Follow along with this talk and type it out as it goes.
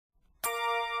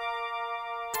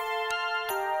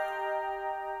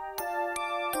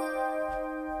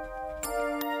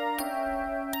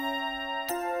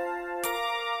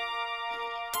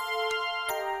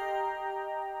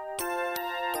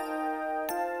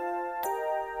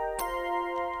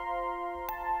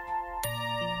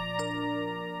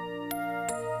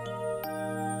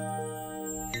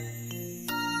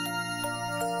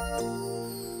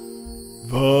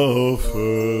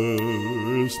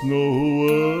first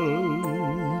Noel,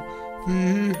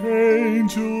 the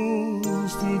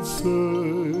angels did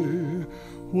say,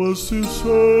 was to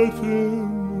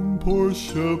certain poor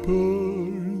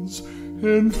shepherds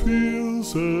in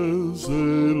fields as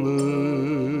they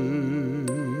lay,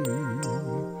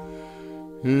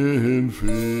 in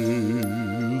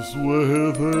fields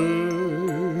where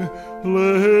they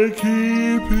lay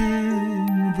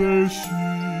keeping their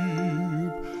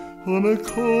sheep on a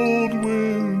cold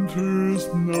winter's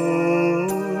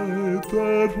night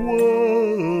that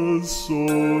was so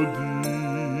deep.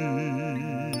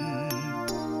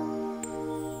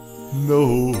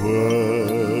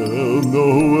 Noel,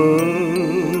 Noel,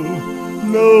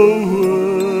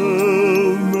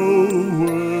 Noel,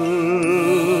 Noel,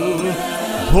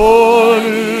 born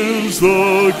is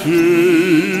the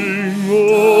King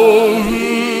of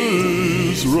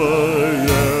Israel.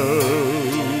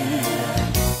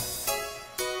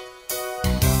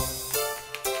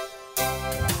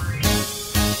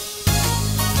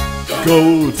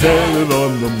 Go tell it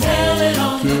on the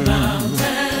mountain,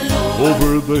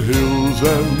 over the hills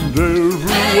and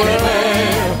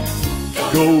everywhere.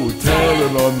 Go tell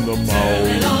it on the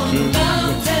mountain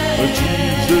that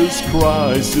Jesus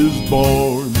Christ is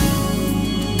born.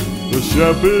 The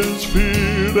shepherds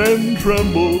feared and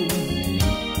trembled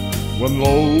when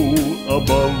low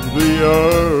above the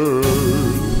earth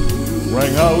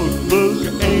rang out the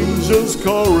angels'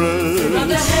 chorus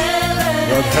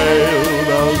that hailed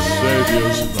our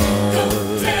Savior's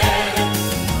birth.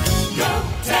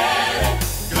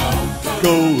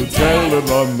 Go tell it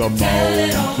on the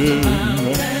mountain,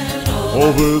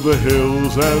 over the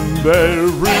hills and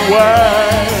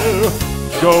everywhere.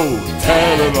 Go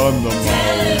tell it on the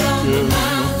mountain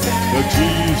that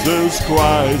Jesus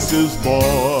Christ is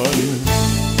born.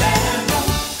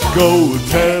 Go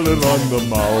tell it on the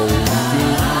mountain,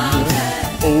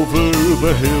 over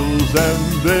the hills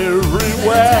and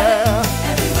everywhere.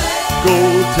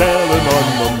 Go tell it on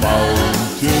the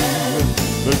mountain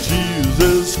that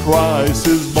Jesus Christ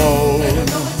is born.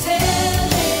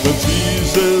 That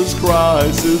Jesus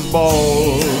Christ is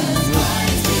born.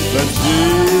 That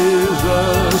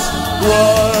Jesus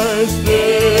Christ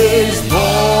is born.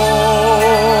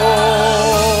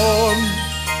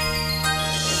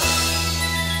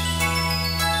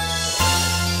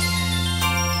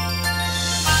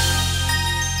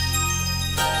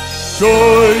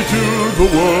 Joy to the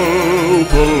world,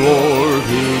 the Lord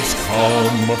is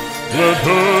come. Let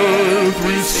earth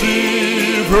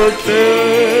receive her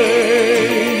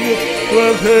King.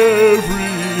 Let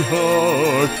every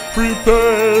heart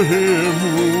prepare him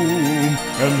room.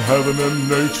 And heaven and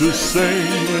nature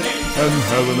sing, and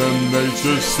heaven and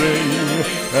nature sing,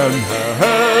 and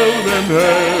heaven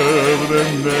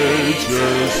and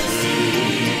nature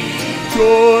sing.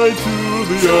 Joy to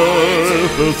the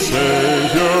earth, the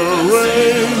Savior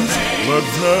reigns. Let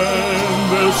men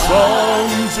their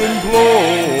songs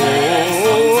employ,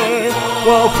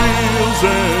 while fields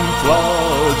and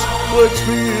clouds, which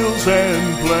fields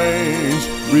and plains,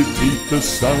 repeat the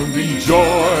sounding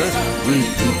joy,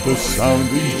 repeat the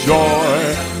sounding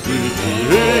joy,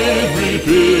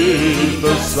 repeat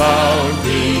the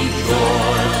sounding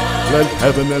joy. Let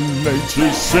heaven and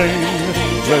nature sing,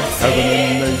 let heaven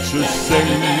and nature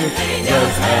sing,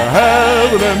 let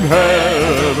heaven and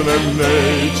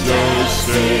nature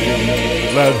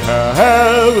sing, let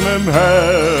heaven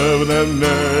and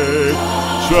nature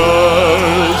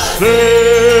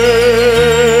sing.